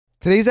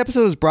Today's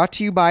episode is brought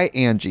to you by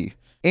Angie.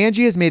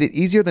 Angie has made it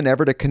easier than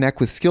ever to connect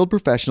with skilled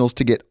professionals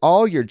to get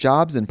all your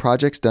jobs and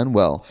projects done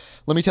well.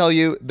 Let me tell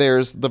you,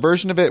 there's the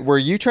version of it where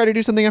you try to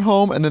do something at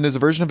home, and then there's a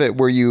version of it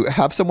where you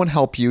have someone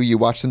help you, you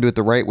watch them do it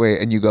the right way,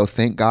 and you go,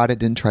 thank God I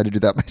didn't try to do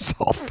that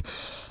myself.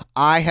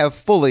 I have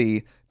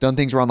fully done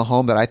things around the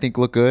home that I think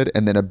look good,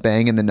 and then a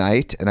bang in the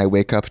night, and I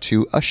wake up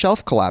to a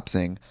shelf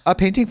collapsing, a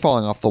painting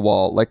falling off the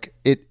wall.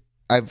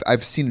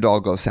 I've seen it all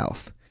go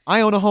south.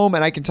 I own a home,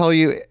 and I can tell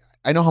you,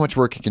 I know how much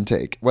work it can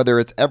take. Whether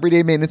it's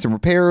everyday maintenance and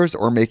repairs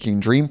or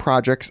making dream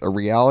projects a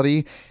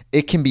reality,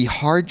 it can be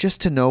hard just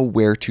to know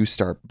where to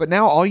start. But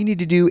now all you need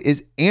to do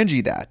is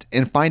Angie that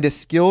and find a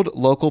skilled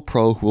local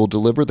pro who will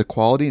deliver the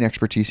quality and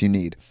expertise you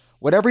need.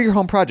 Whatever your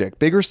home project,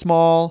 big or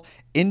small,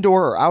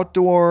 indoor or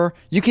outdoor,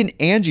 you can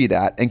Angie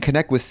that and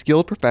connect with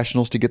skilled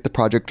professionals to get the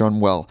project done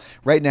well.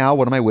 Right now,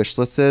 one of my wish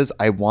lists is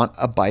I want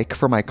a bike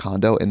for my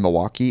condo in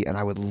Milwaukee, and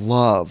I would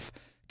love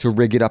to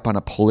rig it up on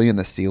a pulley in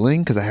the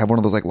ceiling because I have one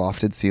of those like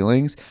lofted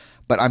ceilings,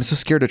 but I'm so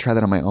scared to try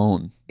that on my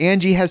own.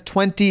 Angie has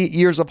 20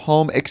 years of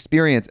home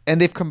experience, and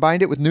they've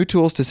combined it with new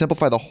tools to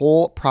simplify the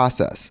whole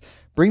process.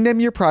 Bring them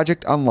your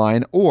project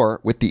online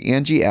or with the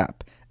Angie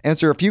app.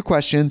 Answer a few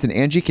questions and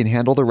Angie can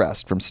handle the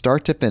rest from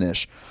start to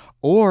finish,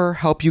 or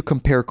help you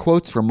compare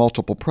quotes from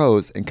multiple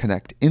pros and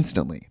connect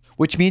instantly,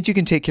 which means you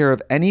can take care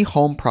of any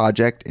home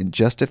project in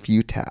just a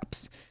few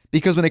taps.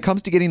 Because when it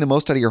comes to getting the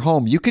most out of your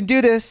home, you can do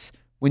this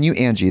when you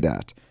Angie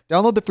that.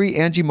 Download the free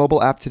Angie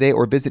mobile app today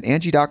or visit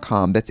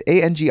Angie.com. That's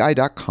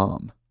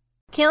ANGI.com.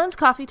 Kaylin's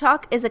Coffee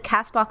Talk is a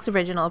CastBox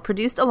original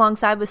produced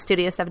alongside with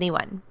Studio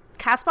 71.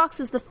 CastBox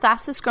is the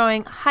fastest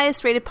growing,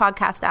 highest rated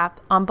podcast app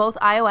on both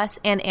iOS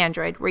and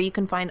Android, where you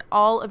can find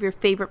all of your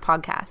favorite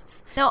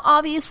podcasts. Now,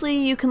 obviously,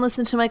 you can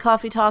listen to my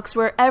Coffee Talks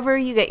wherever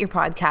you get your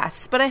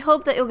podcasts, but I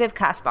hope that you'll give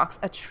CastBox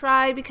a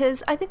try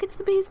because I think it's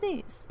the bee's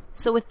knees.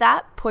 So with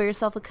that, pour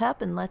yourself a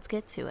cup and let's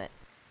get to it.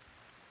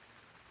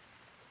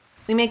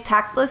 We make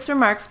tactless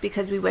remarks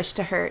because we wish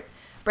to hurt,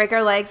 break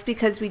our legs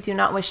because we do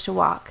not wish to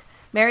walk,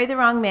 marry the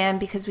wrong man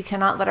because we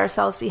cannot let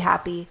ourselves be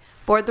happy,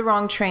 board the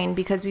wrong train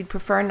because we'd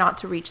prefer not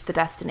to reach the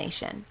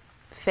destination.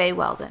 Faye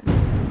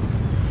Weldon.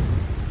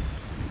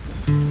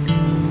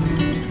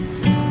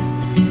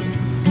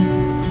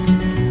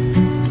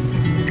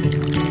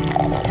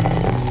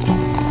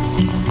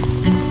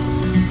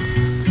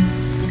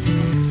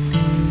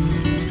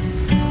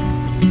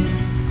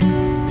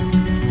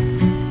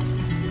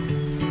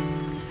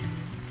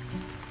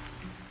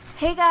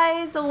 Hey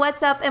guys,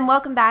 what's up and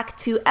welcome back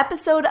to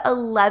episode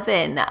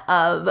 11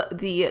 of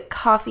the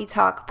Coffee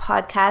Talk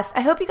podcast.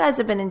 I hope you guys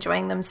have been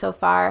enjoying them so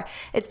far.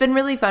 It's been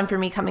really fun for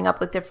me coming up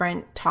with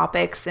different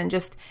topics, and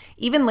just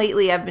even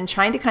lately I've been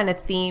trying to kind of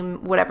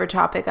theme whatever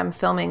topic I'm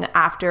filming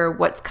after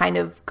what's kind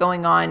of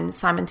going on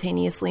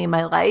simultaneously in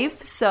my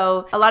life.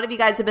 So a lot of you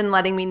guys have been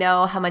letting me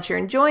know how much you're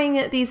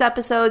enjoying these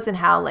episodes and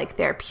how like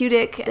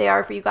therapeutic they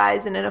are for you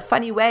guys, and in a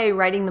funny way,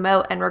 writing them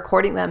out and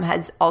recording them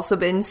has also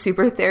been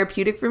super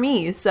therapeutic for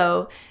me.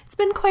 So it's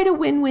been quite a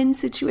win-win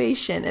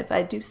situation, if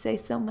I do say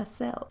so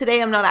myself.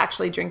 Today, I'm not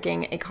actually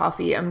drinking a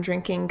coffee. I'm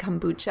drinking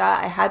kombucha.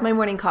 I had my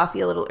morning coffee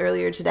a little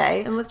earlier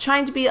today, and with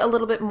trying to be a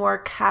little bit more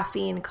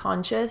caffeine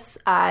conscious,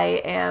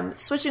 I am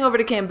switching over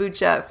to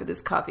kombucha for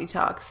this coffee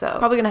talk. So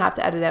probably gonna have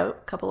to edit out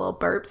a couple little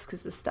burps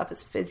because this stuff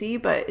is fizzy,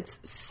 but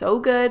it's so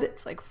good.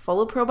 It's like full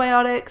of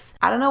probiotics.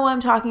 I don't know why I'm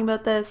talking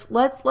about this.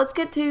 Let's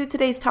get to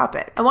today's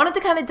topic. I wanted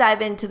to kind of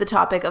dive into the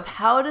topic of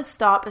how to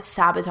stop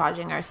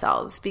sabotaging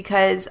ourselves,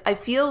 because I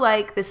feel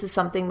like this is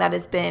something that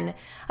has been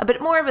a bit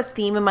more of a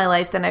theme in my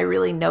life than I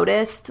really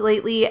noticed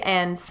lately,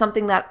 and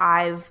something that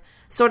I've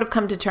sort of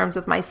come to terms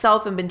with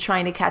myself and been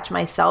trying to catch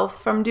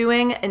myself from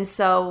doing. And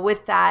so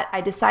with that,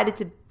 I decided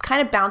to kind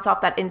of bounce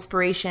off that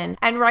inspiration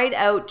and write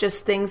out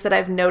just things that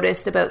I've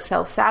noticed about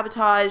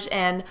self-sabotage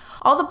and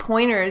all the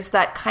pointers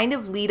that kind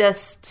of lead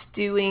us to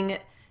doing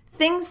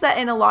things that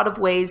in a lot of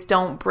ways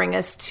don't bring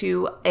us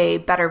to a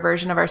better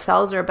version of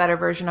ourselves or a better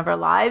version of our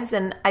lives.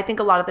 And I think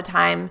a lot of the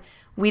time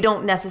we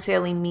don't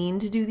necessarily mean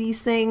to do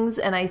these things.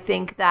 And I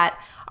think that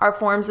our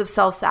forms of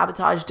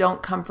self-sabotage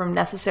don't come from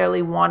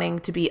necessarily wanting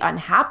to be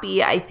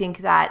unhappy. I think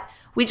that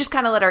we just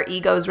kind of let our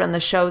egos run the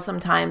show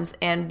sometimes,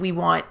 and we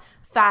want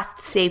fast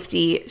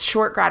safety,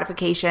 short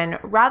gratification,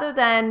 rather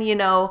than,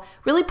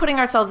 really putting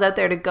ourselves out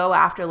there to go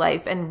after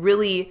life and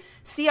really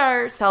see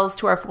ourselves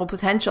to our full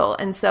potential.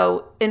 And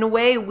so in a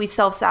way, we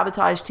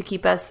self-sabotage to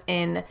keep us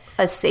in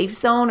a safe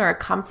zone or a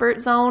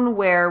comfort zone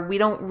where we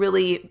don't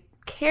really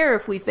care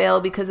if we fail,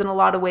 because in a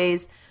lot of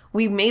ways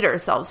we made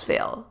ourselves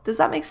fail. Does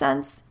that make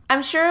sense?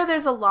 I'm sure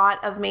there's a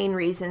lot of main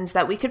reasons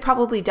that we could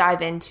probably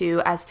dive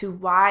into as to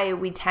why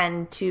we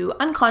tend to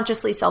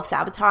unconsciously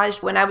self-sabotage.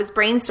 When I was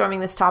brainstorming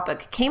this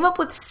topic, I came up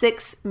with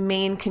 6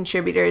 main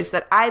contributors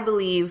that I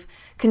believe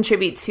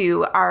contribute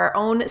to our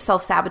own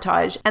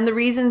self-sabotage and the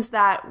reasons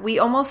that we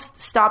almost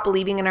stop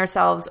believing in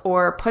ourselves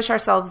or push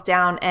ourselves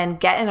down and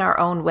get in our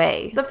own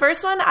way. The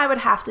first one I would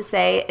have to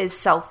say is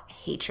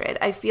self-hatred.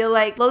 I feel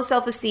like low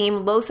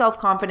self-esteem, low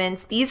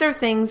self-confidence, these are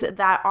things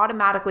that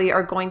automatically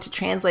are going to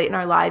translate in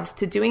our lives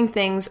to doing doing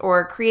things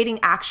or creating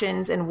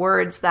actions and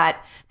words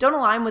that don't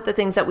align with the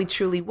things that we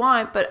truly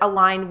want, but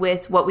align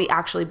with what we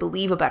actually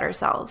believe about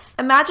ourselves.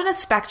 Imagine a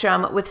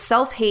spectrum with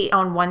self-hate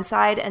on one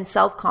side and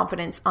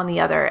self-confidence on the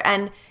other,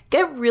 and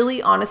get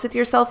really honest with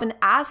yourself and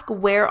ask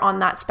where on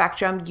that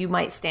spectrum you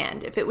might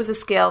stand. If it was a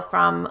scale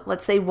from,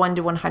 let's say, 1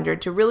 to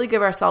 100, to really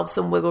give ourselves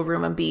some wiggle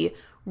room and be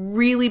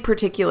really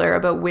particular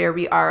about where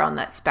we are on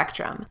that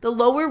spectrum. The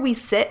lower we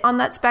sit on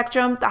that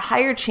spectrum, the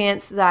higher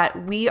chance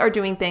that we are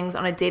doing things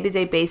on a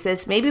day-to-day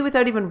basis, maybe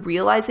without even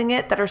realizing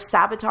it, that are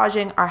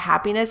sabotaging our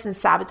happiness and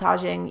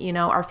sabotaging,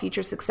 our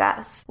future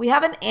success. We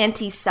have an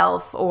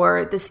anti-self,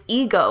 or this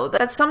ego,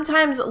 that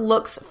sometimes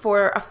looks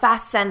for a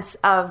fast sense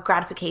of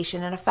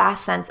gratification and a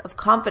fast sense of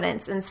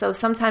confidence. And so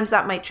sometimes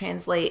that might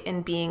translate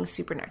in being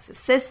super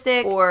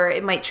narcissistic, or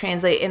it might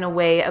translate in a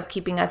way of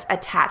keeping us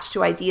attached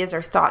to ideas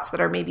or thoughts that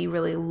are maybe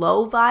really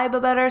low vibe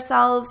about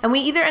ourselves. And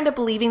we either end up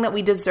believing that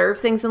we deserve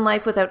things in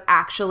life without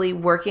actually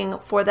working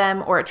for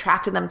them or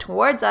attracting them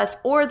towards us,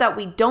 or that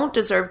we don't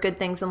deserve good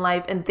things in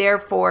life and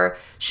therefore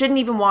shouldn't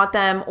even want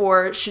them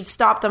or should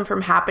stop them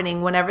from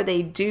happening whenever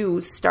they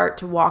do start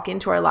to walk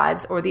into our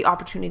lives or the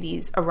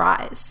opportunities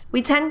arise.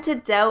 We tend to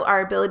doubt our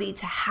ability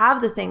to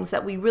have the things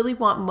that we really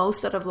want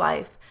most out of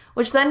life,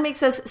 which then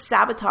makes us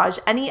sabotage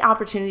any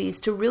opportunities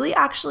to really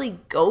actually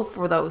go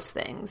for those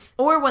things.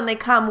 Or when they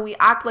come, we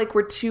act like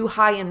we're too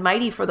high and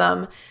mighty for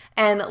them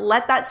and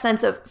let that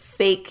sense of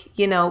fake,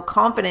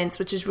 confidence,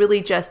 which is really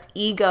just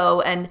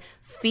ego and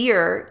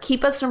fear,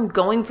 keep us from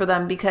going for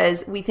them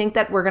because we think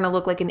that we're going to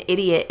look like an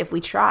idiot if we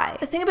try.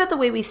 The thing about the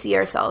way we see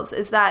ourselves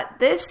is that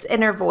this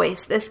inner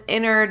voice, this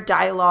inner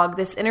dialogue,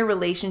 this inner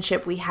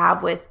relationship we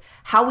have with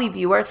how we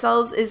view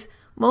ourselves is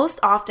most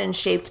often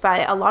shaped by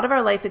a lot of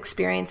our life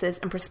experiences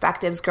and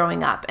perspectives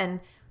growing up.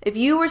 And if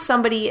you were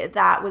somebody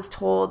that was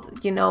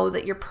told,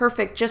 that you're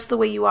perfect just the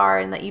way you are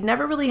and that you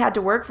never really had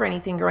to work for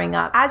anything growing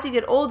up, as you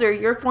get older,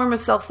 your form of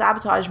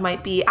self-sabotage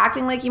might be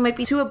acting like you might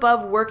be too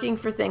above working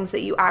for things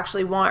that you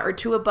actually want, or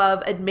too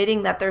above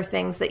admitting that they're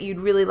things that you'd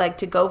really like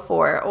to go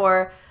for.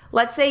 Or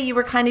let's say you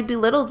were kind of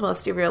belittled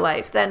most of your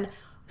life, then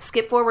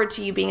skip forward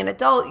to you being an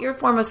adult, your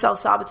form of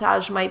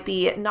self-sabotage might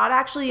be not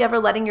actually ever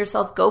letting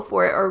yourself go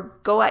for it or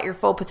go at your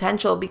full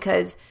potential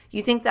because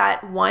you think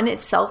that, one,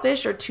 it's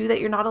selfish, or two, that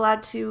you're not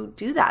allowed to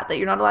do that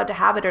you're not allowed to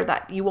have it, or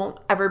that you won't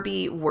ever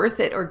be worth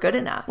it or good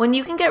enough. When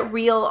you can get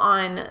real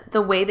on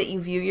the way that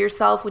you view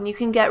yourself, when you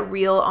can get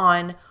real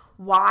on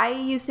why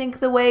you think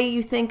the way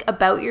you think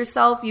about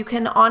yourself, you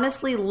can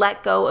honestly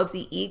let go of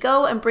the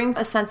ego and bring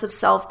a sense of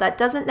self that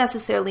doesn't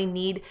necessarily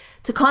need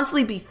to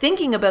constantly be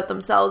thinking about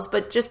themselves,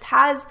 but just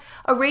has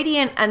a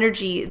radiant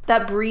energy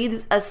that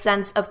breathes a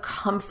sense of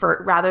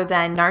comfort rather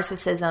than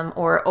narcissism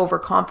or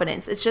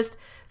overconfidence. It's just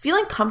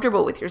feeling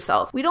comfortable with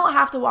yourself. We don't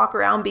have to walk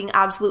around being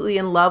absolutely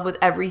in love with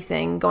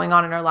everything going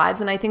on in our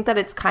lives. And I think that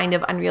it's kind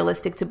of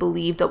unrealistic to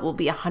believe that we'll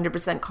be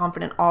 100%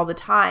 confident all the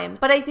time.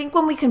 But I think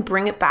when we can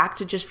bring it back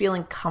to just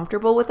feeling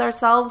comfortable with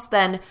ourselves,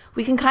 then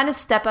we can kind of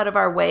step out of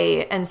our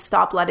way and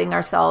stop letting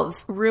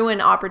ourselves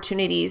ruin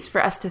opportunities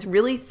for us to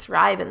really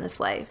thrive in this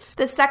life.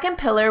 The second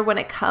pillar when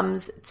it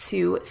comes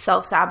to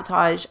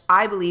self-sabotage,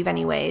 I believe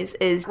anyways,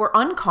 is we're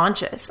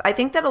unconscious. I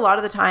think that a lot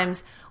of the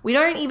times we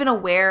aren't even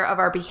aware of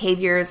our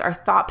behaviors, our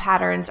thought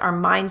patterns, our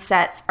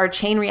mindsets, our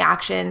chain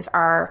reactions,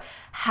 our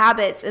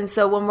habits. And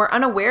so when we're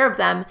unaware of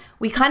them,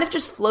 we kind of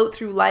just float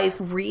through life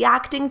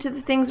reacting to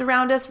the things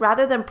around us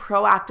rather than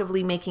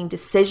proactively making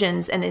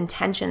decisions and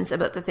intentions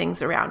about the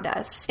things around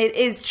us. It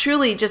is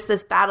truly just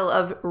this battle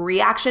of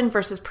reaction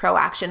versus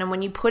proaction. And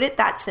when you put it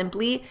that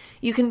simply,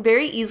 you can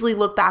very easily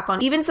look back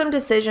on even some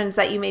decisions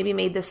that you maybe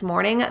made this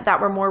morning that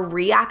were more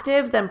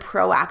reactive than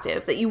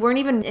proactive, that you weren't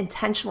even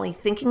intentionally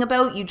thinking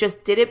about. You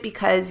just did it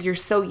because you're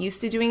so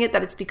used to doing it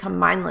that it's become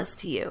mindless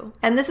to you.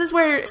 And this is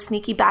where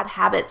sneaky bad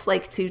habits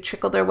like to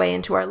trickle their way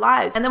into our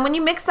lives. And then when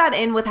you mix that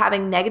in with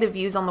having negative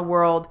views on the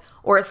world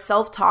or a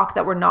self-talk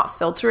that we're not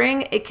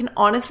filtering, it can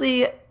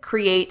honestly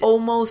create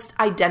almost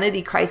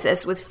identity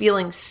crisis with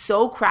feeling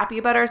so crappy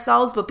about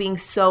ourselves but being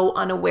so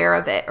unaware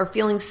of it, or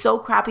feeling so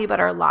crappy about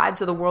our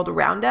lives or the world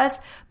around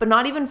us but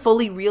not even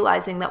fully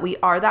realizing that we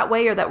are that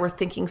way or that we're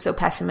thinking so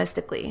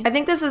pessimistically. I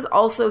think this is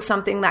also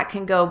something that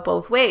can go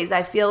both ways.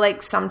 I feel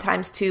like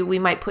sometimes too we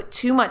might put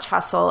too much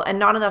hustle and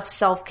not enough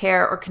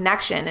self-care or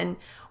connection, and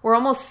we're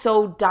almost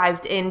so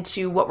dived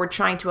into what we're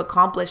trying to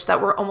accomplish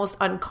that we're almost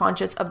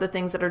unconscious of the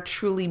things that are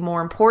truly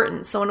more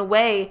important. So in a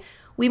way,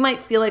 we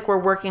might feel like we're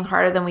working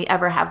harder than we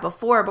ever have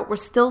before, but we're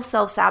still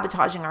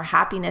self-sabotaging our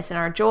happiness and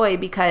our joy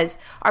because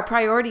our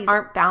priorities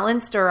aren't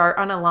balanced or are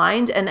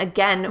unaligned. And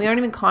again, we aren't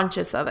even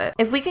conscious of it.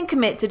 If we can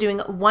commit to doing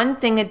one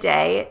thing a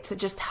day to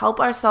just help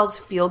ourselves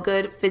feel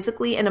good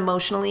physically and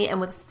emotionally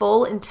and with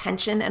full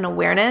intention and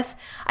awareness,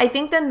 I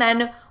think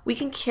then we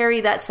can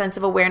carry that sense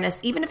of awareness,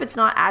 even if it's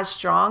not as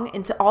strong,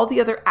 into all the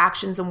other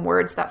actions and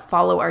words that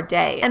follow our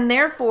day. And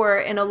therefore,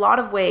 in a lot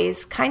of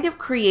ways, kind of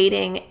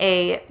creating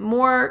a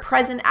more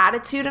present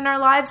attitude in our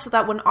lives so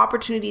that when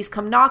opportunities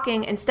come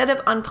knocking, instead of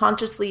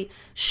unconsciously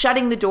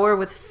shutting the door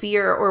with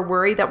fear or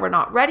worry that we're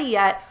not ready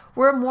yet,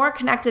 we're more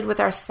connected with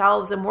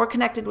ourselves and more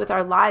connected with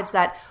our lives,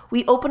 that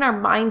we open our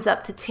minds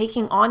up to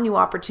taking on new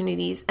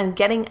opportunities and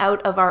getting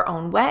out of our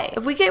own way.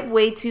 If we get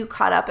way too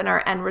caught up in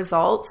our end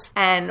results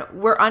and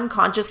we're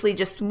unconsciously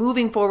just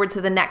moving forward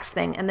to the next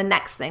thing and the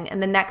next thing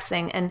and the next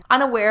thing, and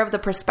unaware of the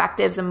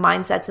perspectives and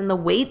mindsets and the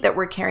weight that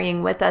we're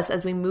carrying with us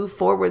as we move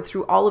forward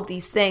through all of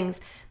these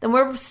things, then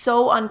we're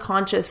so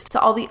unconscious to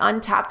all the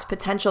untapped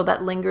potential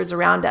that lingers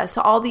around us,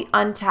 to all the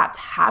untapped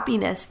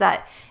happiness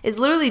that is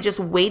literally just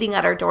waiting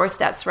at our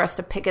doorsteps for us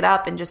to pick it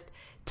up and just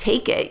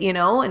take it,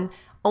 and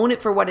own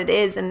it for what it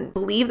is and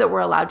believe that we're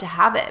allowed to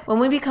have it. When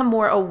we become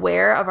more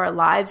aware of our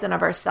lives and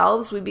of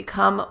ourselves, we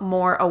become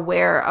more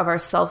aware of our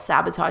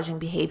self-sabotaging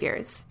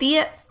behaviors.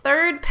 The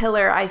third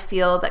pillar I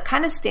feel that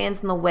kind of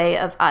stands in the way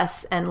of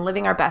us and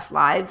living our best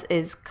lives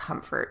is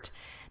comfort.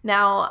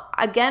 Now,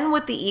 again,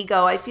 with the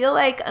ego, I feel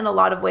like in a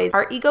lot of ways,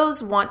 our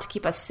egos want to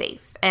keep us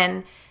safe.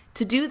 And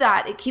to do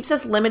that, it keeps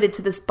us limited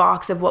to this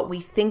box of what we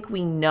think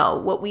we know,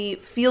 what we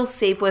feel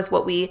safe with,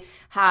 what we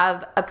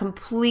have a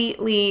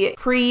completely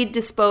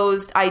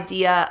predisposed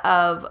idea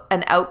of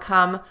an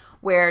outcome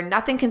where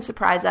nothing can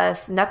surprise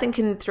us, nothing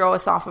can throw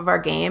us off of our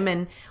game,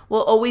 and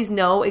we'll always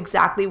know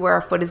exactly where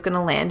our foot is going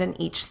to land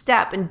in each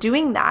step. And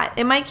doing that,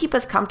 it might keep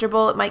us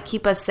comfortable, it might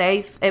keep us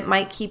safe, it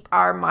might keep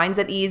our minds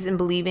at ease in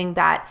believing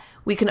that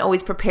we can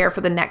always prepare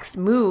for the next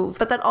move,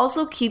 but that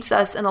also keeps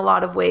us in a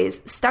lot of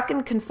ways stuck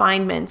in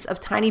confinements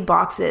of tiny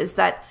boxes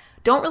that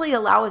don't really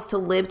allow us to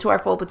live to our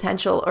full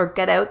potential or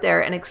get out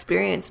there and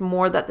experience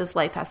more that this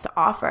life has to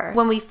offer.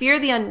 When we fear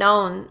the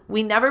unknown,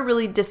 we never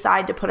really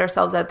decide to put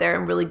ourselves out there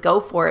and really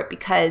go for it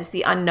because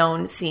the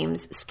unknown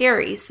seems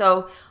scary.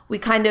 So we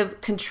kind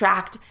of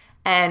contract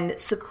and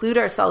seclude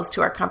ourselves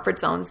to our comfort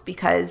zones,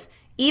 because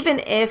even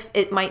if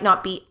it might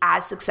not be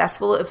as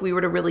successful if we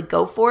were to really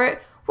go for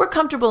it, we're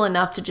comfortable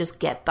enough to just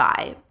get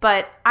by.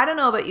 But I don't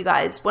know about you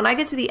guys. When I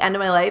get to the end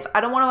of my life,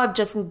 I don't want to have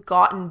just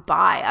gotten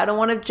by. I don't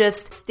want to have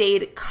just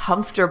stayed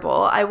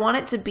comfortable. I want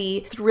it to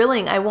be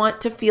thrilling. I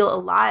want to feel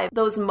alive.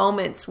 Those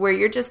moments where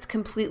you're just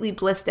completely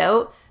blissed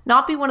out,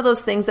 not be one of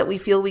those things that we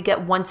feel we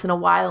get once in a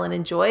while and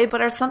enjoy,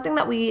 but are something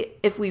that we,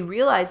 if we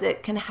realize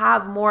it, can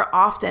have more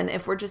often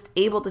if we're just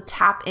able to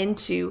tap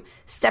into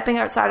stepping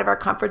outside of our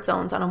comfort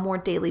zones on a more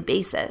daily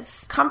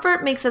basis.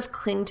 Comfort makes us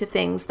cling to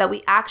things that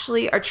we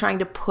actually are trying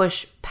to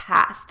push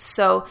past.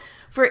 So,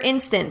 for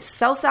instance,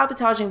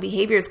 self-sabotaging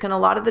behaviors can a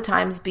lot of the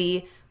times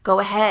be go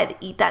ahead,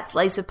 eat that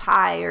slice of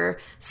pie, or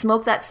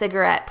smoke that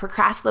cigarette,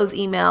 procrastinate those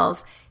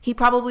emails. He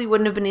probably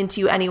wouldn't have been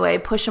into you anyway.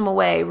 Push him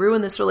away,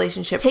 ruin this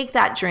relationship, take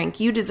that drink,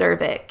 you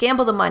deserve it,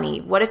 gamble the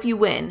money, what if you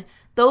win?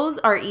 Those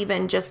are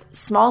even just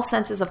small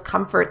senses of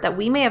comfort that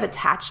we may have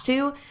attached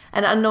to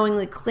and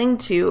unknowingly cling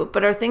to,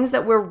 but are things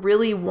that we're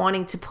really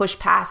wanting to push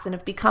past and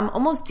have become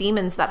almost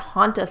demons that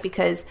haunt us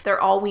because they're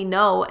all we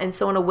know. And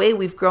so in a way,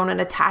 we've grown an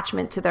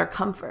attachment to their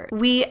comfort.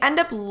 We end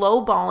up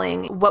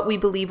lowballing what we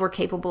believe we're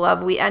capable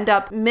of. We end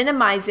up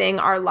minimizing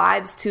our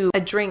lives to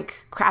a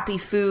drink, crappy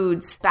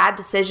foods, bad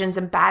decisions,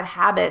 and bad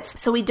habits.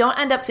 So we don't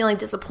end up feeling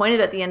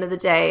disappointed at the end of the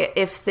day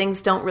if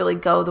things don't really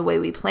go the way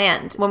we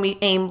planned. When we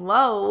aim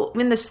low,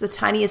 even the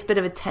tiniest bit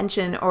of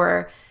attention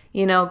or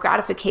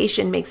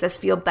gratification makes us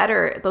feel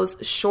better. Those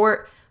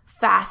short,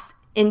 fast,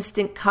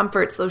 instant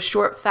comforts, those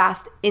short,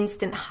 fast,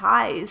 instant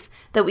highs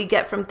that we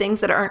get from things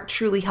that aren't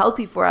truly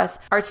healthy for us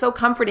are so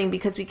comforting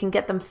because we can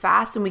get them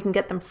fast and we can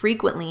get them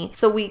frequently.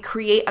 So we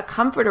create a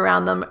comfort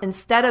around them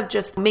instead of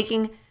just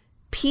making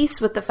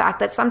peace with the fact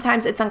that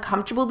sometimes it's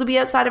uncomfortable to be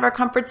outside of our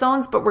comfort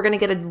zones, but we're going to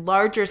get a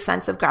larger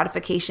sense of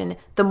gratification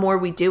the more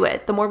we do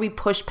it, the more we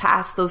push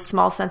past those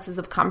small senses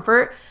of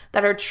comfort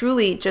that are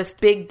truly just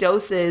big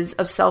doses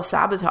of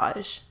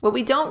self-sabotage. What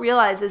we don't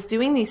realize is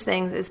doing these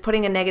things is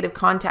putting a negative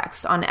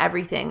context on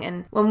everything.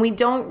 And when we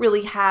don't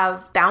really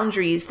have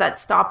boundaries that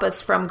stop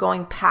us from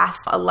going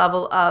past a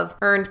level of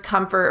earned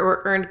comfort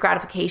or earned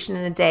gratification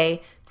in a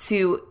day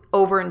to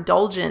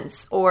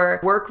overindulgence or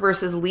work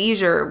versus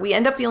leisure, we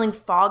end up feeling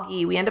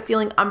foggy, we end up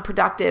feeling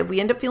unproductive, we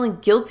end up feeling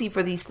guilty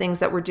for these things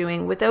that we're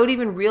doing without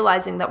even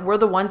realizing that we're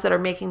the ones that are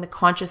making the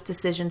conscious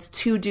decisions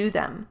to do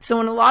them. So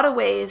in a lot of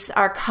ways,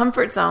 our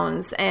comfort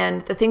zones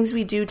and the things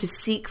we do to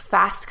seek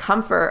fast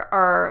comfort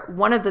are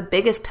one of the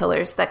biggest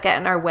pillars that get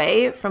in our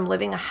way from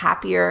living a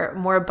happier,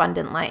 more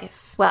abundant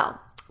life. Well,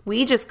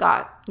 we just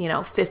got,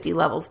 50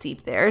 levels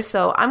deep there.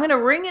 So I'm going to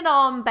bring it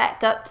on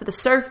back up to the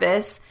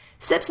surface,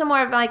 sip some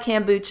more of my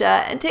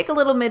kombucha, and take a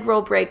little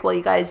mid-roll break while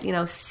you guys,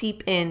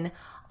 seep in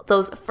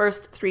those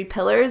first 3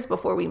 pillars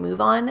before we move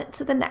on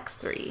to the next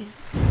 3.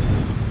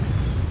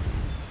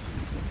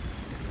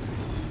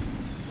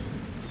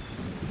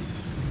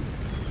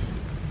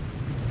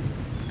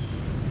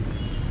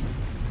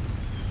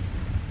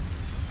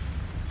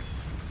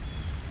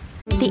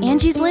 The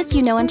Angie's List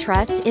you know and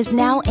trust is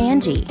now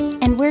Angie,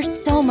 and we're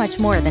so much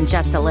more than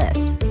just a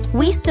list.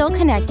 We still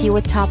connect you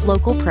with top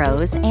local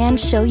pros and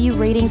show you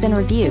ratings and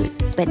reviews,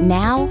 but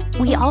now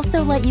we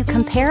also let you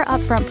compare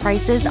upfront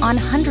prices on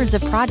hundreds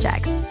of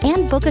projects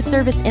and book a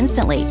service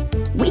instantly.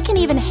 We can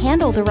even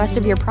handle the rest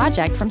of your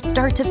project from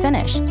start to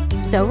finish.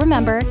 So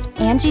remember,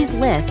 Angie's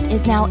List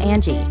is now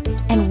Angie,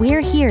 and we're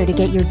here to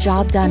get your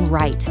job done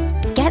right.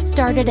 Get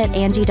started at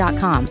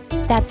Angie.com.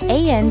 That's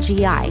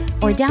ANGI,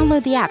 or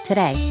download the app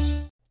today.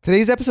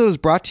 Today's episode is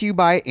brought to you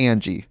by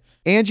Angie.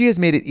 Angie has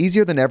made it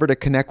easier than ever to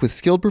connect with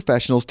skilled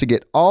professionals to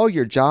get all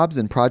your jobs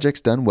and projects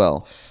done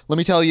well. Let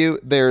me tell you,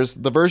 there's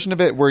the version of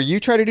it where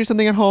you try to do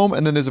something at home,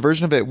 and then there's a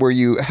version of it where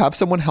you have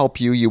someone help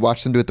you, you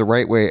watch them do it the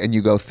right way, and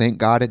you go, thank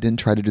God I didn't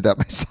try to do that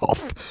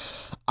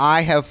myself.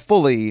 I have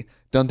fully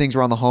done things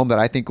around the home that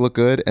I think look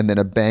good, and then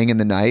a bang in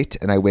the night,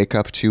 and I wake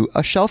up to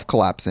a shelf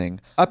collapsing,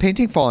 a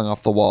painting falling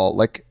off the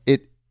wall.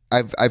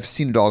 I've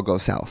seen it all go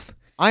south.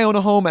 I own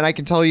a home, and I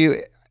can tell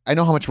you, I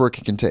know how much work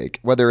it can take.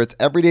 Whether it's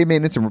everyday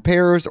maintenance and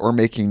repairs or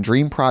making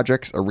dream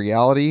projects a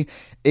reality,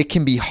 it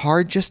can be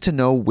hard just to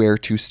know where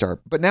to start.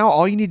 But now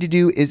all you need to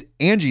do is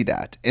Angie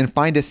that and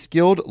find a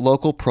skilled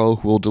local pro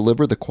who will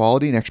deliver the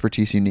quality and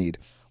expertise you need.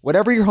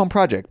 Whatever your home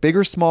project, big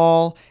or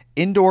small,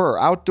 indoor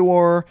or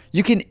outdoor,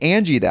 you can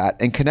Angie that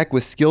and connect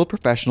with skilled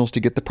professionals to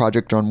get the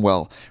project done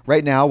well.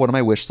 Right now, one of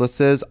my wish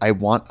lists is I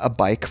want a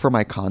bike for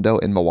my condo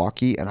in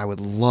Milwaukee, and I would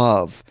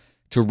love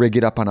to rig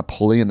it up on a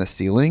pulley in the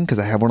ceiling because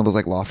I have one of those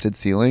like lofted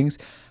ceilings,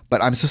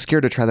 but I'm so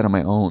scared to try that on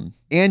my own.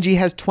 Angie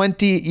has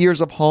 20 years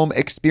of home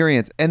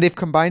experience, and they've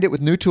combined it with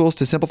new tools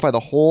to simplify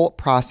the whole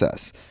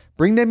process.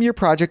 Bring them your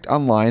project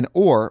online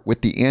or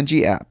with the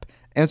Angie app.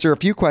 Answer a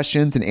few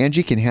questions and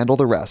Angie can handle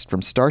the rest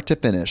from start to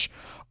finish,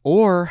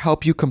 or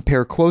help you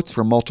compare quotes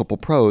from multiple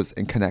pros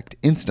and connect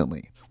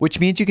instantly, which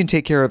means you can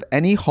take care of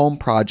any home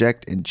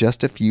project in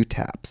just a few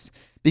taps.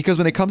 Because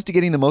when it comes to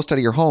getting the most out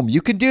of your home,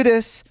 you can do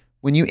this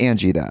when you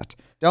Angie that.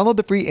 Download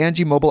the free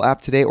Angie mobile app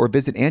today or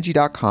visit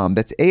Angie.com.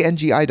 That's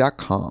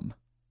ANGI.com.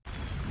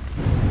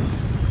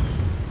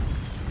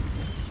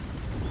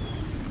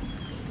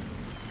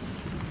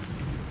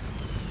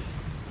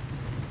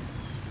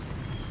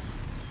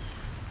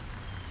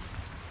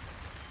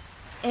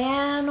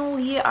 And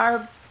we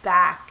are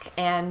back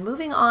and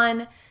moving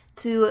on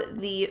to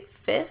the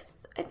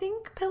fifth, I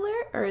think, pillar,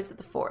 or is it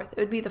the fourth? It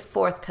would be the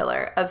fourth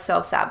pillar of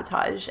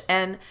self-sabotage.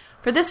 And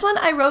for this one,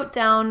 I wrote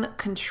down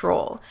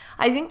control.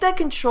 I think that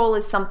control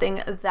is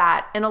something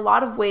that in a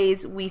lot of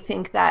ways we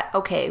think that,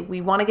 okay,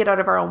 we want to get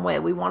out of our own way.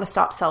 We want to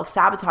stop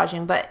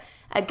self-sabotaging. But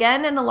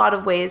again, in a lot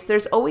of ways,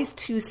 there's always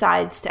two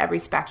sides to every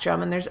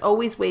spectrum, and there's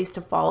always ways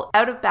to fall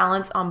out of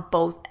balance on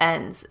both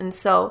ends. And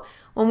so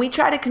when we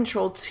try to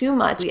control too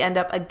much, we end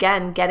up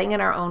again getting in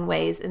our own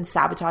ways and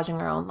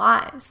sabotaging our own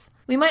lives.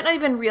 We might not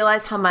even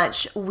realize how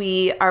much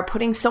we are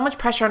putting so much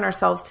pressure on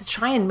ourselves to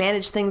try and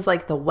manage things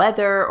like the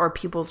weather or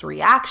people's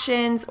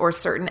reactions or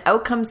certain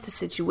outcomes to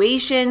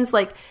situations.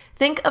 Like,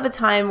 think of a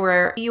time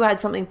where you had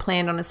something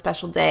planned on a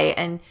special day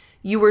and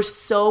you were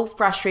so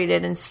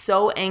frustrated and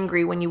so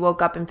angry when you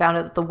woke up and found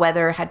out that the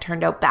weather had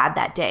turned out bad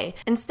that day.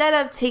 Instead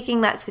of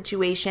taking that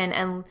situation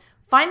and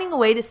finding a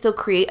way to still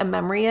create a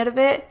memory out of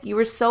it, you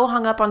were so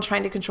hung up on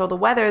trying to control the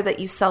weather that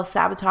you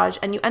self-sabotage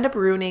and you end up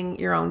ruining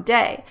your own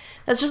day.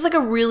 That's just like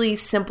a really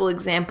simple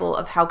example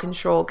of how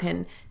control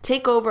can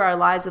take over our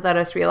lives without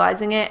us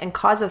realizing it and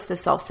cause us to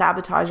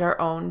self-sabotage our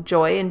own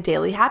joy and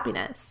daily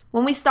happiness.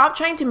 When we stop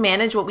trying to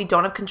manage what we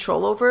don't have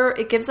control over,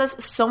 it gives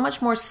us so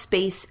much more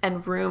space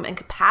and room and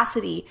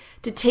capacity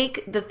to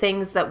take the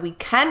things that we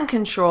can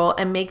control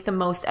and make the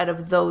most out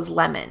of those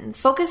lemons.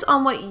 Focus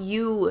on what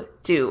you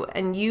do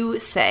and you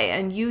say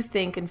and you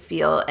think and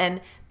feel,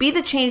 and be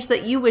the change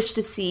that you wish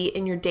to see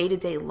in your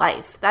day-to-day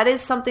life. That is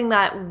something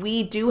that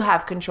we do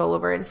have control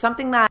over, and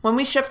something that when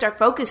we shift our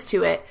focus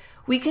to it,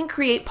 we can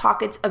create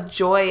pockets of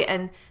joy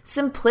and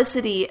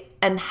simplicity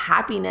and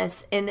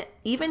happiness in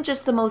even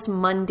just the most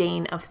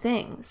mundane of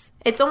things.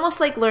 It's almost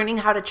like learning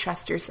how to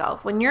trust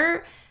yourself. When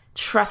you're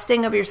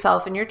trusting of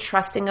yourself and you're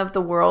trusting of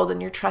the world and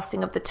you're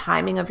trusting of the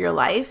timing of your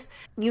life,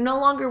 you no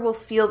longer will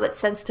feel that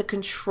sense to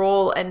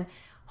control and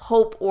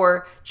hope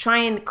or try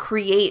and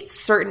create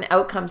certain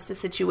outcomes to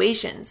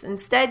situations.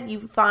 Instead, you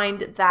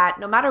find that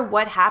no matter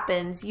what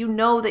happens, you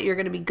know that you're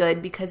going to be good,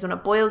 because when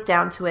it boils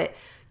down to it,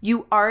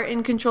 you are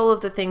in control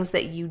of the things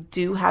that you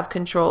do have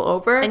control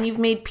over, and you've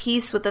made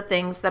peace with the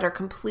things that are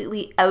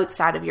completely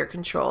outside of your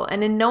control.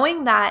 And in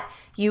knowing that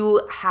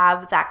you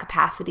have that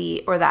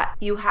capacity, or that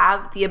you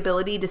have the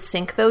ability to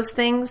sync those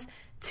things,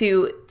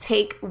 to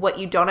take what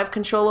you don't have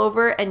control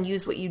over and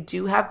use what you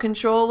do have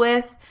control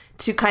with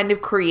to kind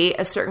of create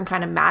a certain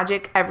kind of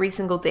magic every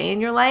single day in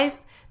your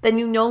life, then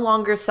you no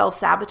longer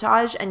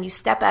self-sabotage and you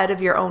step out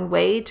of your own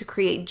way to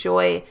create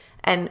joy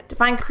and to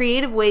find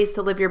creative ways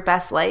to live your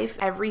best life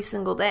every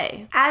single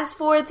day. As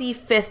for the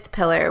fifth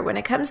pillar, when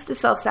it comes to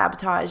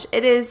self-sabotage,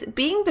 it is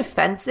being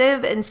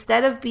defensive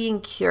instead of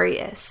being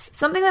curious.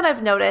 Something that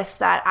I've noticed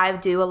that I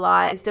do a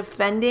lot is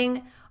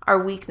defending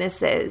our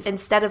weaknesses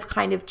instead of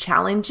kind of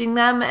challenging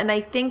them. And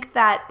I think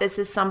that this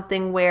is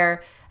something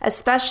where,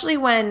 especially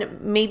when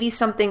maybe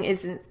something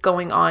isn't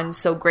going on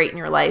so great in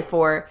your life,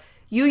 or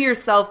you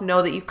yourself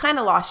know that you've kind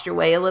of lost your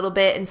way a little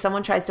bit and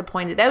someone tries to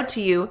point it out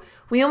to you,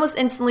 we almost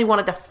instantly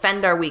want to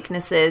defend our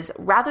weaknesses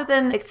rather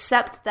than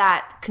accept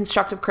that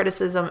constructive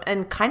criticism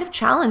and kind of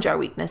challenge our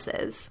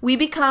weaknesses. We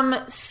become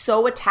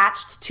so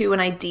attached to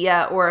an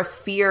idea or a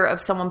fear of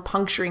someone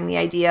puncturing the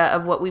idea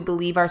of what we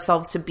believe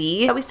ourselves to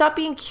be that we stop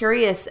being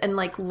curious and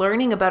like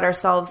learning about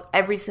ourselves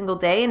every single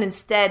day, and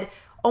instead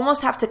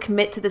almost have to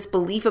commit to this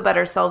belief about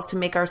ourselves to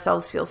make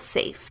ourselves feel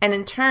safe. And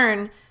in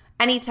turn,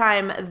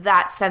 anytime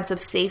that sense of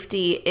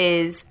safety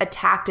is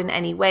attacked in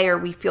any way or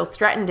we feel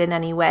threatened in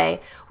any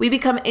way, we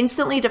become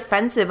instantly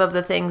defensive of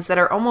the things that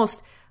are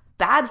almost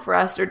bad for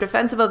us, or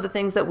defensive of the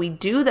things that we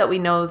do that we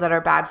know that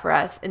are bad for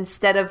us,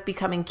 instead of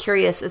becoming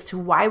curious as to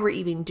why we're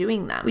even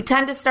doing them. We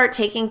tend to start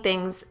taking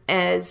things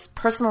as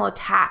personal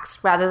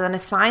attacks rather than a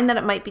sign that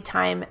it might be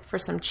time for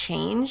some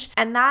change.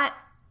 And that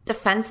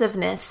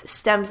defensiveness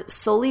stems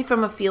solely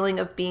from a feeling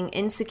of being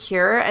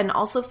insecure and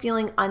also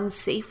feeling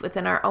unsafe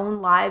within our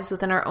own lives,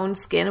 within our own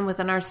skin, and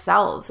within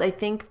ourselves. I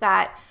think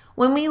that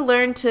when we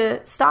learn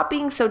to stop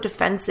being so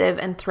defensive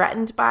and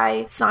threatened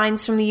by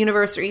signs from the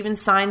universe, or even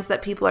signs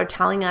that people are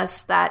telling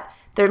us that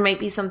there might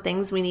be some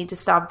things we need to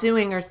stop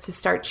doing or to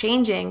start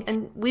changing,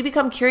 and we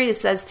become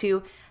curious as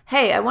to,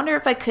 hey, I wonder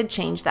if I could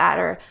change that,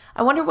 or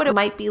I wonder what it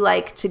might be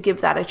like to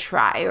give that a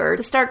try, or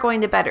to start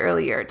going to bed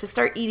earlier, to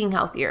start eating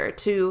healthier,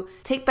 to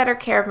take better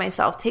care of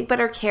myself, take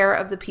better care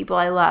of the people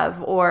I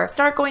love, or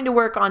start going to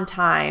work on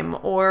time,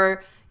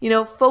 or,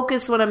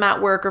 focus when I'm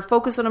at work or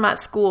focus when I'm at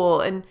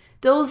school. And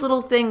those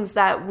little things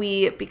that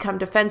we become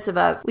defensive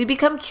of, we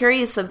become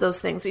curious of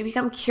those things. We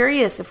become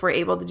curious if we're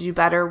able to do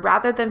better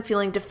rather than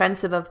feeling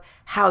defensive of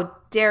how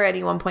dare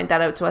anyone point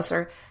that out to us,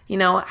 or,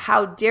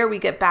 how dare we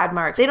get bad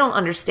marks. They don't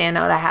understand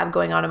what I have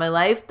going on in my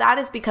life. That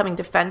is becoming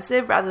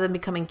defensive rather than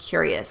becoming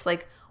curious.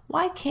 Like,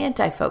 why can't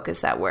I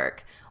focus at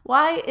work?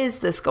 Why is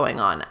this going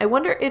on? I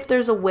wonder if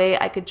there's a way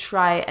I could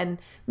try and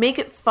make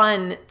it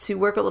fun to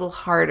work a little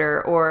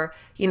harder, or,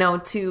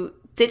 to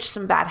ditch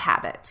some bad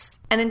habits.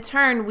 And in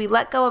turn, we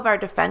let go of our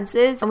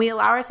defenses and we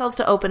allow ourselves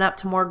to open up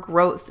to more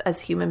growth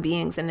as human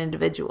beings and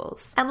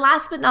individuals. And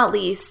last but not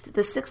least,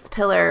 the sixth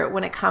pillar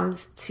when it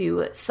comes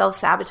to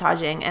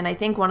self-sabotaging, and I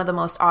think one of the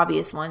most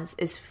obvious ones,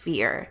 is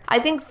fear. I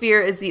think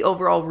fear is the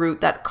overall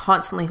root that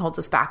constantly holds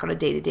us back on a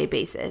day-to-day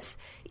basis.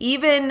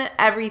 Even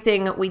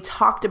everything we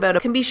talked about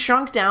can be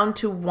shrunk down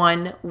to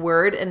one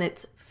word, and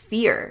it's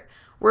fear.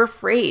 We're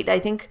afraid. I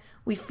think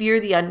we fear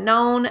the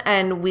unknown,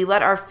 and we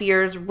let our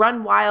fears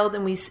run wild,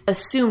 and we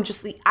assume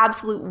just the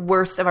absolute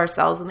worst of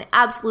ourselves and the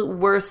absolute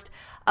worst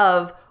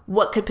of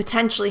what could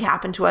potentially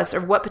happen to us or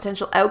what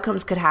potential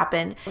outcomes could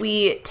happen.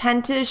 We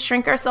tend to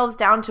shrink ourselves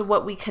down to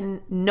what we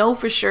can know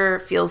for sure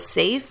feels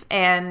safe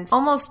and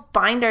almost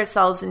bind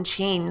ourselves in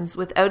chains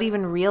without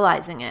even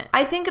realizing it.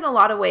 I think in a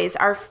lot of ways,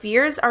 our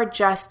fears are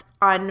just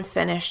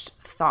unfinished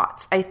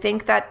thoughts. I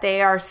think that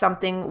they are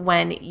something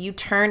when you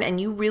turn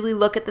and you really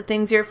look at the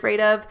things you're afraid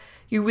of,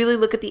 you really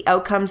look at the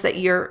outcomes that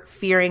you're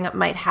fearing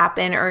might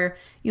happen, or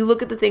you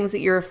look at the things that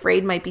you're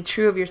afraid might be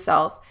true of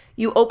yourself,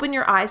 you open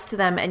your eyes to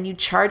them and you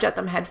charge at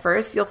them head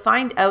first, you'll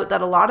find out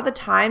that a lot of the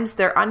times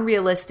they're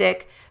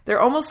unrealistic,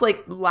 they're almost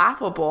like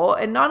laughable,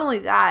 and not only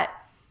that,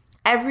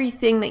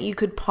 everything that you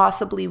could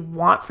possibly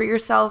want for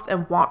yourself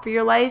and want for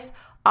your life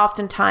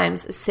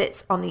oftentimes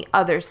sits on the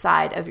other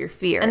side of your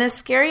fear. And as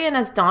scary and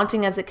as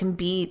daunting as it can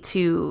be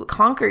to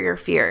conquer your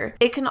fear,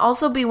 it can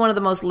also be one of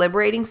the most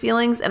liberating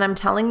feelings. And I'm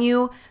telling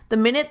you, the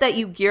minute that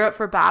you gear up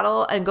for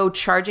battle and go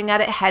charging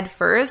at it head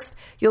first,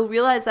 you'll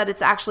realize that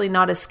it's actually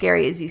not as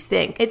scary as you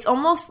think. It's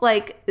almost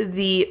like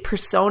the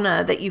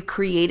persona that you've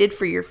created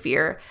for your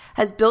fear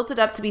has built it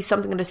up to be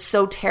something that is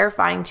so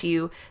terrifying to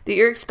you that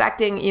you're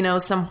expecting,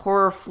 some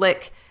horror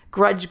flick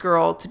grudge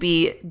girl to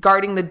be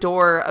guarding the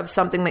door of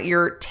something that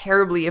you're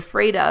terribly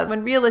afraid of.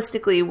 When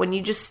realistically, when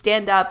you just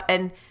stand up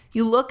and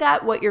you look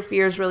at what your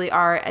fears really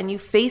are and you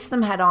face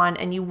them head on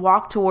and you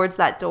walk towards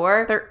that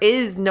door, there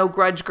is no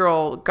grudge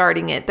girl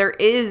guarding it. There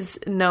is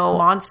no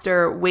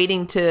monster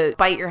waiting to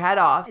bite your head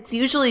off. It's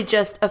usually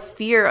just a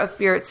fear of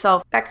fear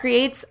itself that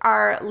creates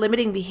our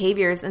limiting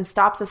behaviors and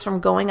stops us from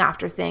going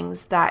after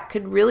things that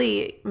could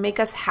really make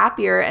us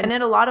happier and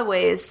in a lot of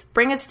ways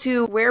bring us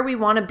to where we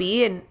want to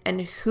be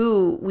and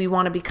who we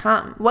want to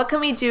become. What can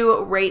we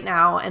do right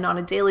now and on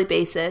a daily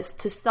basis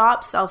to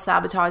stop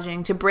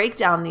self-sabotaging, to break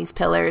down these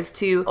pillars,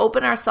 to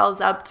open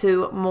ourselves up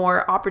to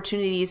more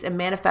opportunities and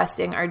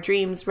manifesting our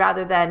dreams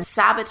rather than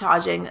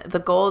sabotaging the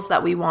goals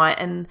that we want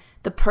and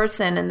the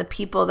person and the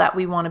people that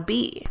we want to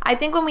be? I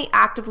think when we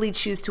actively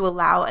choose to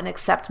allow and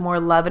accept more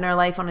love in our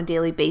life on a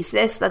daily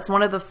basis, that's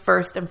one of the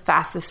first and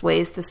fastest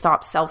ways to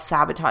stop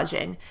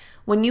self-sabotaging.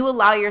 When you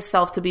allow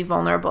yourself to be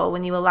vulnerable,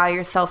 when you allow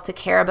yourself to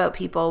care about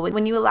people,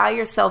 when you allow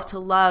yourself to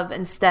love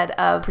instead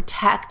of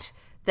protect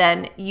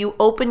then you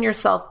open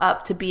yourself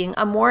up to being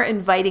a more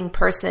inviting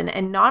person,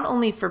 and not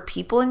only for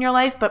people in your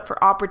life, but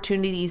for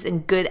opportunities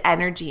and good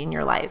energy in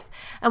your life.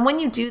 And when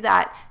you do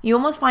that, you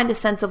almost find a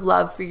sense of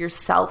love for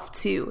yourself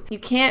too. You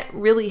can't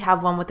really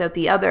have one without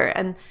the other.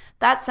 And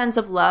that sense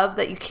of love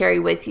that you carry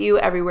with you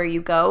everywhere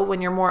you go,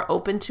 when you're more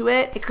open to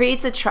it, it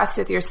creates a trust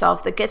with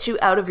yourself that gets you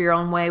out of your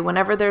own way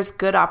whenever there's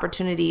good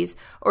opportunities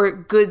or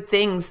good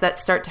things that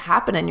start to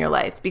happen in your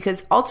life,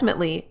 because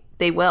ultimately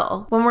they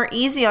will. When we're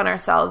easy on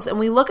ourselves and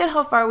we look at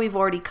how far we've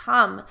already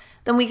come,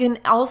 then we can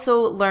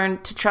also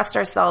learn to trust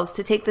ourselves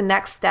to take the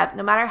next step,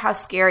 no matter how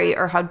scary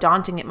or how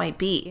daunting it might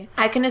be.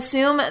 I can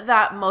assume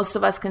that most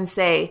of us can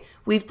say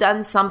we've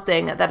done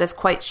something that has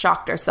quite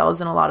shocked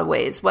ourselves in a lot of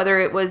ways, whether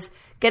it was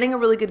getting a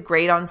really good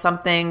grade on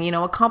something,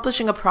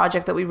 accomplishing a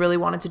project that we really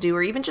wanted to do,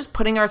 or even just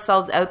putting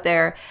ourselves out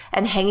there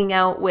and hanging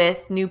out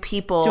with new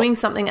people, doing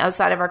something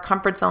outside of our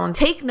comfort zones.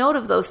 Take note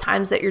of those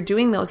times that you're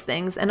doing those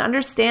things and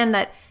understand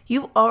that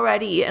you've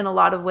already, in a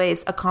lot of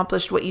ways,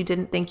 accomplished what you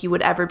didn't think you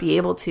would ever be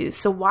able to.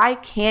 So why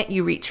can't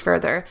you reach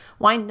further?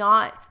 Why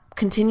not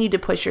continue to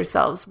push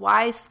yourselves?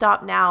 Why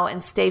stop now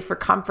and stay for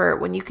comfort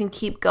when you can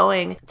keep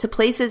going to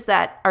places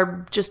that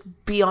are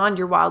just beyond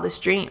your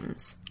wildest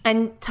dreams?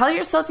 And tell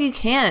yourself you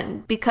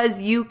can, because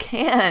you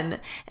can.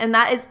 And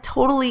that is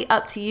totally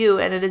up to you,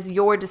 and it is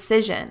your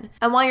decision.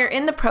 And while you're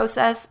in the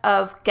process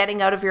of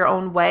getting out of your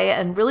own way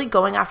and really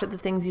going after the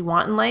things you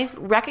want in life,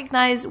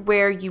 recognize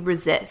where you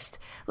resist.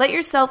 Let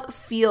yourself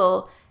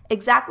feel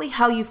exactly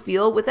how you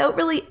feel without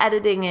really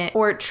editing it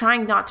or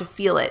trying not to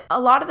feel it. A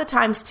lot of the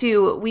times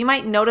too, we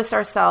might notice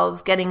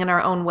ourselves getting in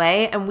our own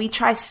way, and we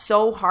try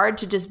so hard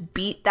to just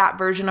beat that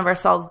version of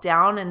ourselves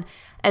down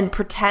and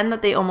pretend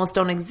that they almost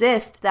don't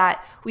exist,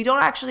 that we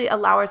don't actually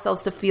allow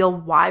ourselves to feel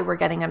why we're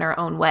getting in our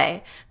own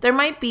way. There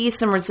might be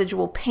some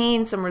residual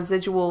pain, some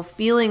residual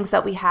feelings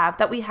that we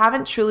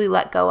haven't truly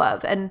let go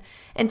of. And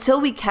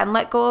until we can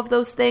let go of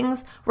those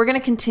things, we're going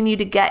to continue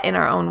to get in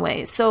our own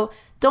ways. So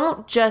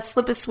don't just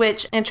flip a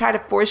switch and try to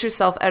force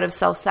yourself out of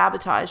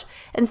self-sabotage.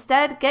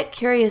 Instead, get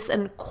curious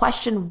and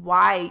question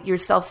why you're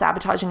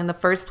self-sabotaging in the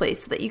first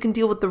place so that you can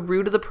deal with the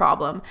root of the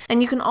problem.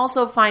 And you can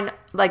also find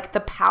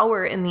the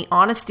power in the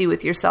honesty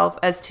with yourself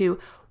as to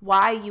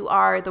why you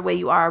are the way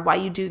you are, why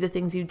you do the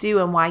things you do,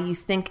 and why you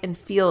think and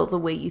feel the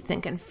way you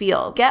think and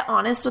feel. Get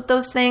honest with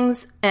those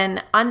things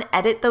and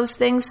unedit those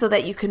things so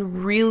that you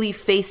can really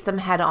face them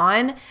head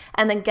on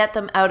and then get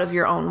them out of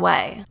your own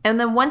way. And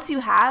then once you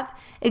have,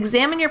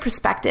 examine your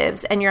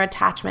perspectives and your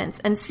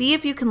attachments and see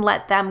if you can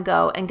let them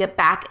go and get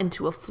back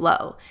into a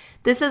flow.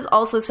 This is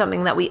also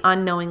something that we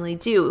unknowingly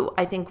do.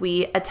 I think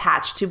we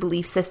attach to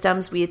belief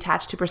systems, we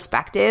attach to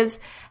perspectives,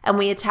 and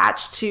we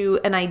attach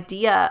to an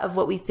idea of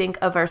what we think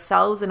of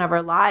ourselves and of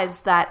our lives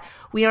that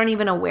we aren't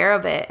even aware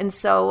of it. And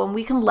so when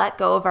we can let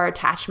go of our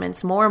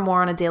attachments more and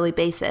more on a daily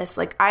basis,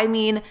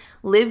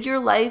 live your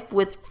life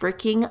with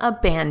freaking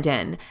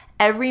abandon.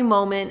 Every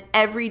moment,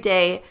 every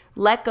day,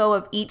 let go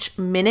of each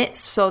minute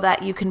so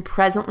that you can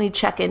presently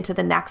check into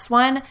the next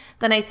one,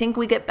 then I think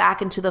we get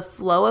back into the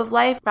flow of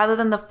life rather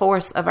than the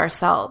force of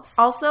ourselves.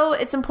 Also,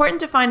 it's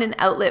important to find an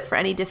outlet for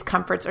any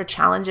discomforts or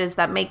challenges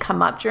that may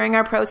come up during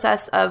our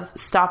process of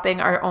stopping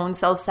our own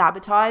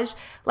self-sabotage.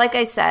 Like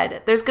I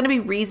said, there's going to be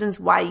reasons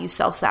why you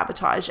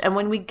self-sabotage. And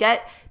when we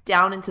get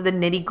down into the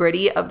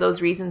nitty-gritty of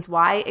those reasons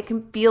why, it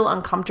can feel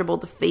uncomfortable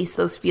to face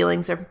those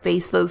feelings or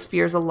face those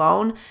fears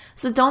alone.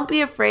 So don't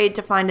be afraid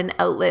to find an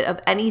outlet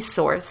of any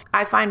source.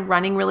 I find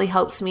running really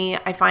helps me.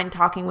 I find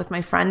talking with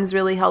my friends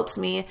really helps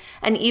me.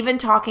 And even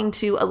talking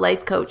to a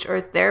life coach or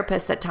a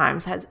therapist at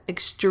times has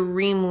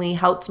extremely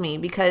helped me,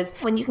 because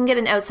when you can get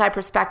an outside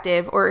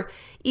perspective, or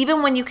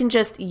even when you can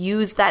just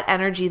use that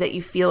energy that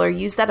you feel or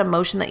use that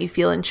emotion that you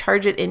feel and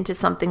charge it into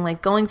something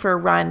like going for a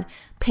run,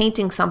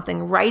 painting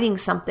something, writing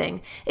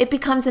something, it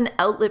becomes an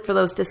outlet for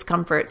those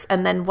discomforts.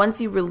 And then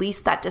once you release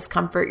that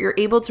discomfort, you're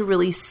able to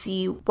really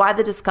see why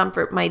the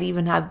discomfort might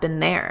even have been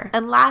there.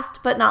 And last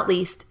but not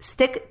least,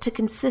 stick to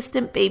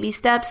consistent baby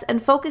steps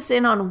and focus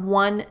in on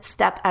one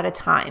step at a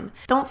time.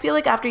 Don't feel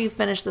like after you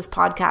finish this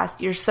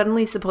podcast, you're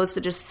suddenly supposed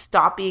to just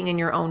stop being in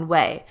your own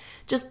way.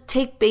 Just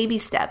take baby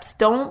steps.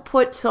 Don't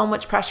put so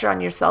much pressure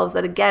on yourselves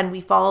that, again,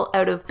 we fall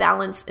out of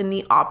balance in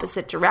the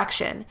opposite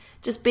direction.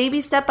 Just baby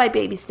step by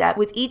baby step.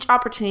 With each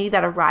opportunity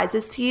that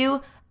arises to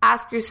you,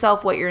 ask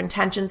yourself what your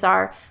intentions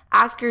are.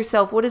 Ask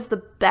yourself what is the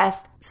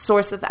best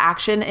source of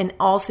action in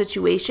all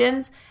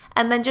situations.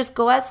 And then just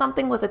go at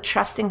something with a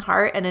trusting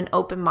heart and an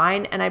open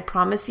mind. And I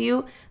promise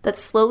you that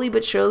slowly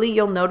but surely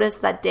you'll notice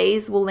that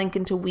days will link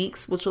into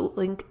weeks, which will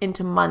link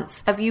into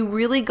months of you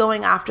really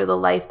going after the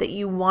life that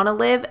you want to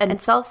live, and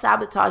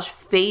self-sabotage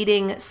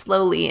fading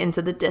slowly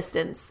into the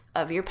distance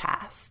of your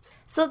past.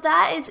 So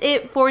that is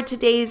it for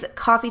today's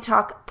Coffee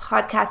Talk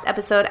podcast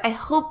episode. I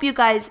hope you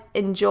guys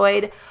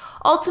enjoyed.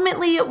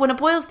 Ultimately, when it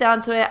boils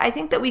down to it, I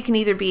think that we can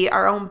either be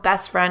our own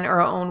best friend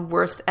or our own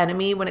worst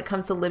enemy when it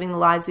comes to living the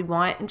lives we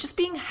want and just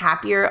being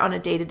happier on a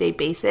day-to-day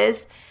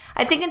basis.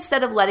 I think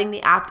instead of letting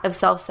the act of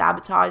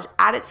self-sabotage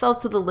add itself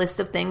to the list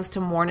of things to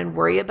mourn and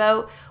worry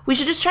about, we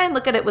should just try and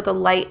look at it with a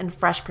light and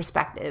fresh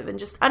perspective and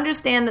just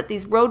understand that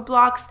these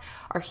roadblocks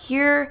are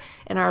here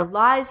in our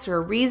lives for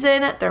a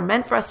reason. They're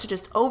meant for us to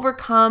just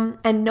overcome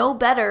and know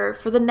better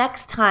for the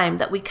next time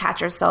that we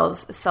catch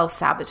ourselves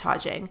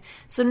self-sabotaging.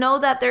 So know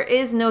that there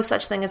is no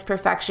such thing as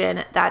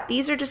perfection, that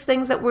these are just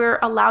things that we're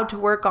allowed to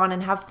work on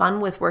and have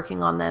fun with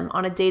working on them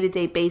on a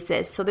day-to-day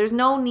basis. So there's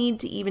no need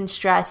to even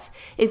stress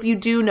if you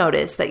do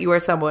notice that you are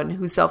someone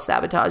who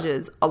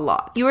self-sabotages a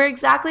lot. You are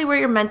exactly where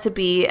you're meant to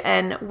be,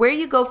 and where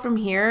you go from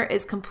here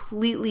is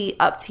completely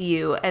up to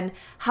you, and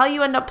how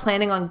you end up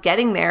planning on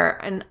getting there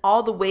and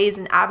all the ways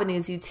and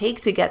avenues you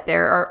take to get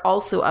there are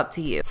also up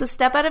to you. So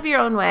step out of your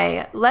own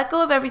way, let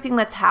go of everything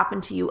that's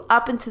happened to you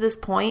up until this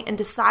point, and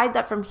decide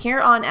that from here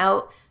on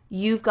out,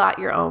 you've got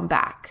your own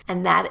back.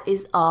 And that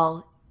is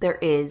all there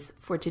is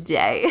for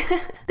today.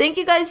 Thank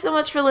you guys so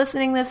much for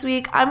listening this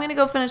week. I'm going to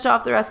go finish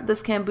off the rest of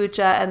this kombucha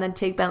and then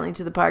take Bentley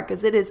to the park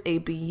because it is a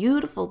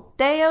beautiful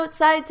day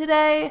outside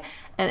today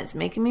and it's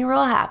making me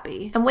real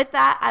happy. And with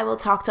that, I will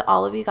talk to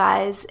all of you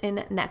guys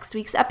in next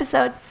week's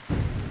episode.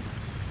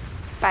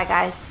 Bye,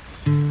 guys.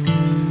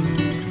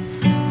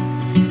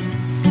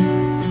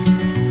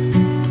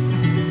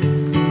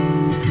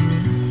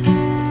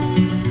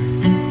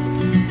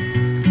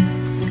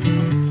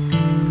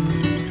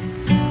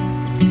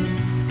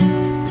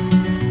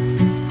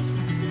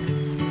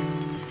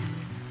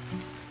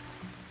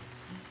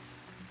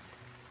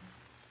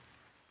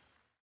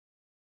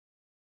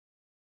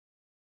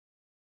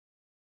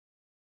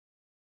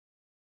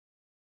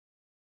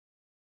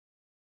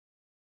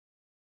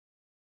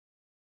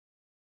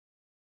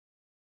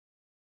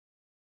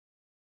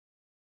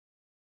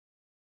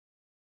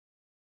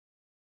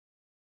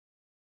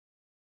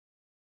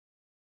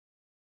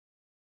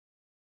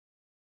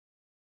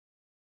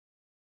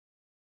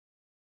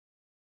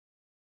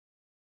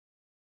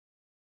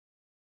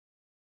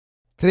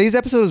 Today's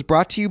episode is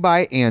brought to you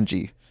by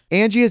Angie.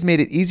 Angie has made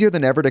it easier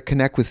than ever to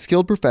connect with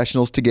skilled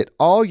professionals to get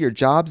all your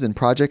jobs and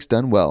projects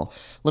done well.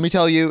 Let me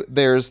tell you,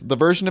 there's the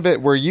version of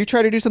it where you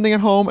try to do something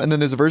at home, and then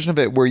there's a version of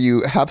it where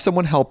you have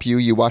someone help you,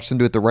 you watch them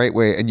do it the right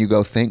way, and you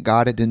go, thank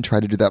God I didn't try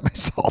to do that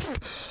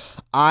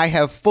myself. I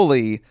have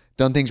fully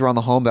done things around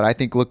the home that I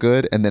think look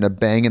good, and then a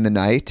bang in the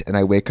night, and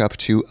I wake up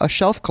to a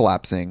shelf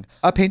collapsing,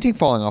 a painting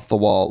falling off the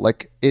wall.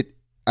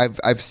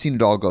 I've seen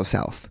it all go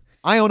south.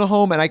 I own a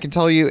home, and I can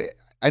tell you,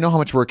 I know how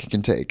much work it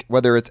can take.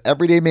 Whether it's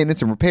everyday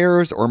maintenance and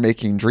repairs or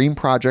making dream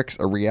projects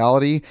a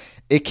reality,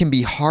 it can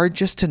be hard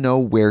just to know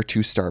where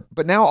to start.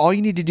 But now all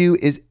you need to do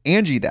is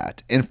Angie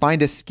that and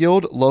find a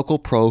skilled local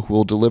pro who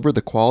will deliver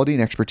the quality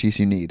and expertise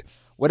you need.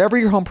 Whatever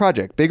your home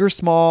project, big or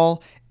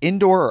small,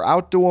 indoor or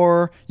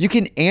outdoor, you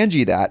can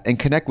Angie that and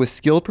connect with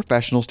skilled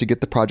professionals to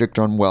get the project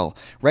done well.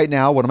 Right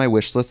now, one of my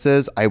wish lists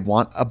is I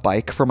want a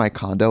bike for my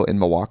condo in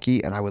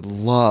Milwaukee, and I would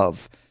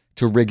love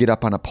to rig it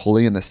up on a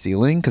pulley in the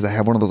ceiling because I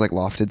have one of those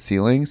lofted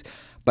ceilings,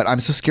 but I'm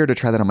so scared to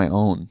try that on my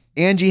own.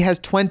 Angie has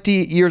 20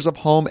 years of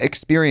home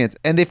experience,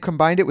 and they've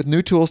combined it with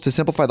new tools to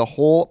simplify the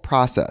whole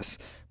process.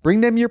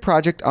 Bring them your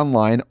project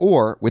online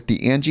or with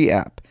the Angie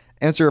app.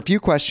 Answer a few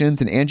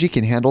questions and Angie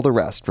can handle the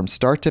rest from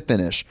start to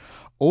finish,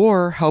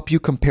 or help you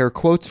compare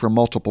quotes from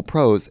multiple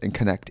pros and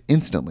connect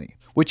instantly,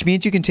 which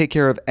means you can take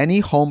care of any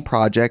home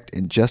project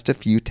in just a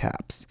few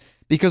taps.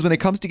 Because when it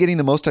comes to getting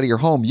the most out of your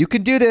home, you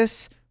can do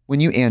this when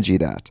you Angie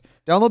that.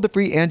 Download the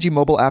free Angie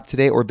mobile app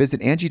today or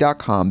visit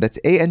Angie.com. That's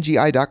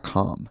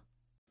ANGI.com.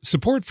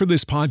 Support for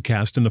this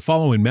podcast and the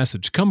following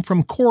message come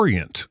from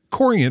Corient.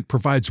 Corient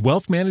provides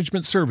wealth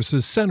management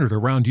services centered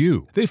around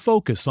you. They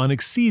focus on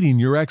exceeding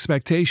your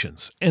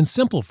expectations and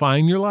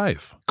simplifying your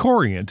life.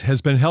 Corient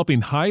has been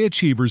helping high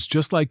achievers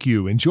just like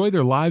you enjoy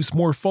their lives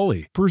more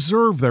fully,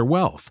 preserve their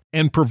wealth,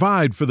 and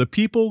provide for the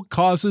people,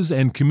 causes,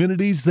 and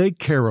communities they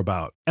care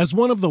about. As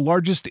one of the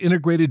largest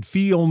integrated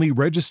fee-only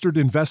registered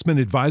investment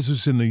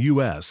advisors in the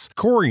U.S.,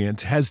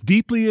 Corient has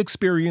deeply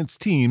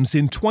experienced teams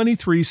in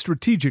 23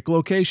 strategic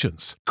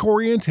locations.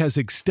 Corient has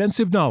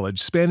extensive knowledge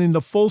spanning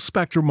the full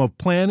spectrum of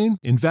planning,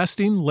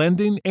 investing,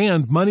 lending,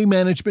 and money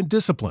management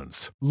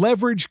disciplines.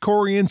 Leverage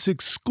Corient's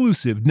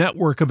exclusive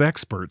network of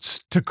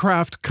experts to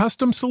craft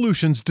custom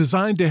solutions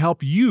designed to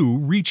help you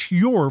reach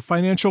your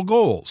financial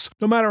goals,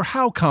 no matter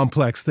how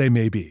complex they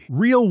may be.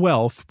 Real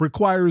wealth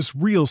requires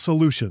real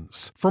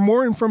solutions. For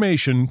more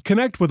information,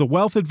 connect with a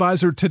wealth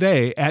advisor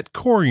today at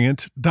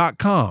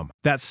Corient.com.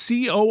 That's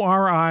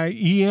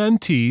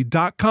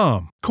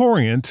Corient.com.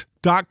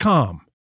 Corient.com.